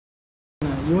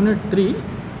Unit 3.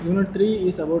 Unit 3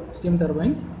 is about steam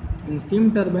turbines. In steam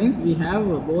turbines, we have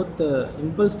both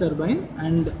impulse turbine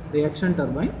and reaction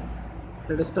turbine.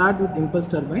 Let us start with impulse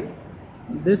turbine.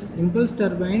 This impulse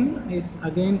turbine is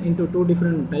again into two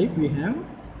different types. We have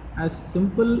as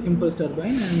simple impulse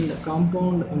turbine and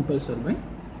compound impulse turbine.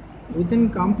 Within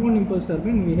compound impulse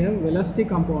turbine, we have velocity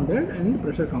compounded and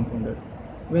pressure compounded.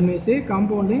 When we say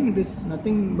compounding, it is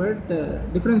nothing but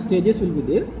different stages will be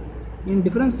there. In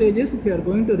different stages, if you are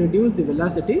going to reduce the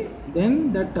velocity,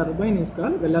 then that turbine is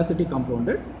called velocity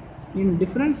compounded. In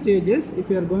different stages, if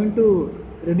you are going to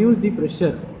reduce the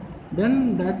pressure,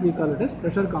 then that we call it as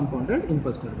pressure compounded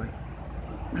impulse turbine.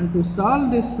 And to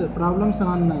solve these problems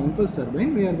on impulse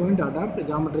turbine, we are going to adopt a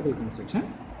geometrical construction,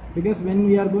 because when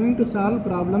we are going to solve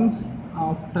problems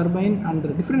of turbine under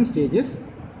different stages,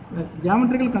 the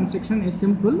geometrical construction is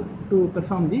simple to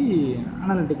perform the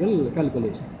analytical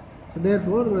calculation. So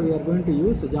therefore, we are going to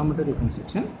use geometrical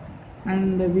construction,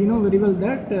 and we know very well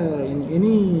that in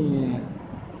any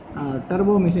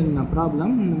turbo machine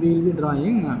problem, we will be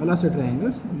drawing velocity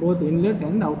triangles, both inlet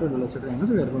and outlet velocity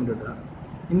triangles we are going to draw.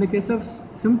 In the case of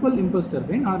simple impulse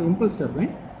turbine or impulse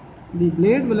turbine, the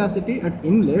blade velocity at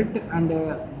inlet and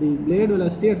the blade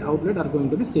velocity at outlet are going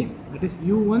to be same. That is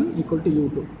U1 equal to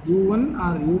U2. U1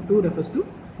 or U2 refers to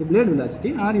the blade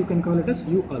velocity, or you can call it as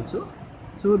U also.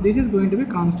 So this is going to be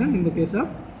constant in the case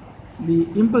of the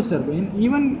impulse turbine,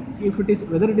 even if it is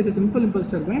whether it is a simple impulse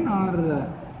turbine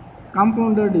or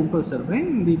compounded impulse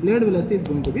turbine, the blade velocity is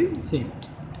going to be same.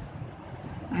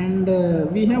 And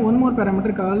we have one more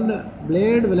parameter called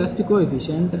blade velocity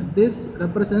coefficient. This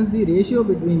represents the ratio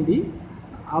between the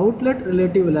outlet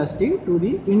relative velocity to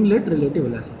the inlet relative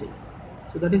velocity.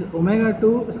 So that is omega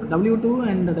 2, W2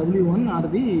 and W1 are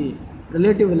the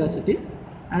relative velocity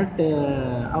at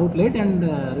outlet and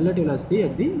relative velocity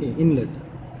at the inlet.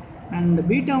 And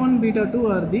beta 1, beta 2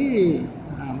 are the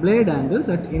blade angles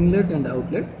at inlet and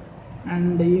outlet.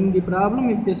 And in the problem,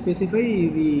 if they specify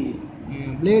the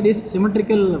blade is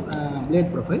symmetrical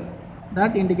blade profile,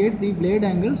 that indicates the blade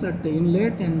angles at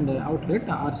inlet and outlet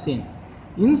are same.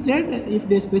 Instead, if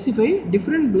they specify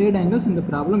different blade angles in the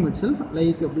problem itself,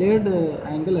 like blade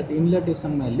angle at inlet is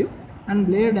some value and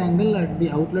blade angle at the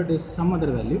outlet is some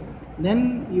other value,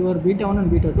 then your beta 1 and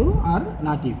beta 2 are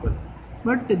not equal.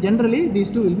 But generally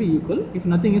these two will be equal. If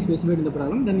nothing is specified in the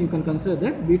problem, then you can consider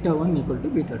that beta 1 equal to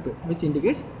beta 2, which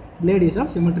indicates blade is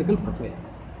of symmetrical profile.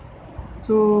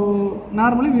 So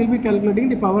normally we will be calculating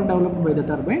the power developed by the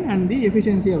turbine and the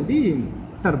efficiency of the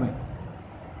turbine.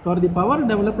 For the power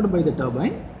developed by the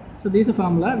turbine, so this is the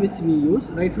formula which we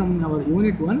use right from our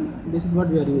unit 1. This is what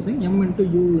we are using, m into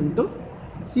u into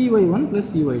cy1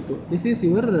 plus cy2. This is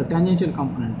your tangential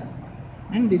component,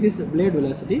 and this is blade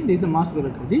velocity. This is the mass flow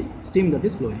rate of the steam that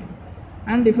is flowing.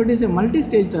 And if it is a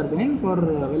multi-stage turbine for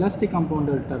velocity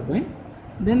compounded turbine,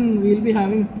 then we will be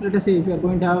having, let us say if you are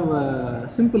going to have a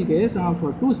simple case of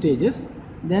 2 stages,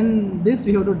 then this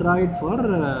we have to draw it for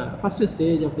first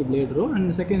stage of the blade row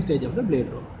and second stage of the blade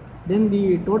row. Then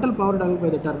the total power developed by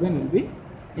the turbine will be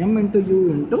m into u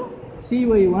into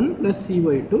cy1 plus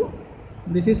cy2.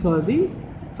 This is for the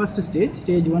first stage,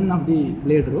 stage 1 of the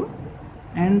blade row.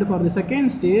 And for the second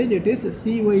stage, it is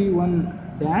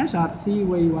cy1 dash or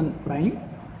cy1 prime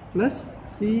plus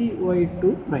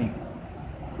cy2 prime.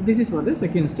 So this is for the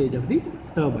second stage of the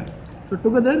turbine. So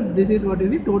together, this is what is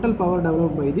the total power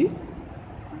developed by the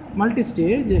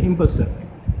multi-stage impulse turbine.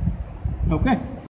 Okay.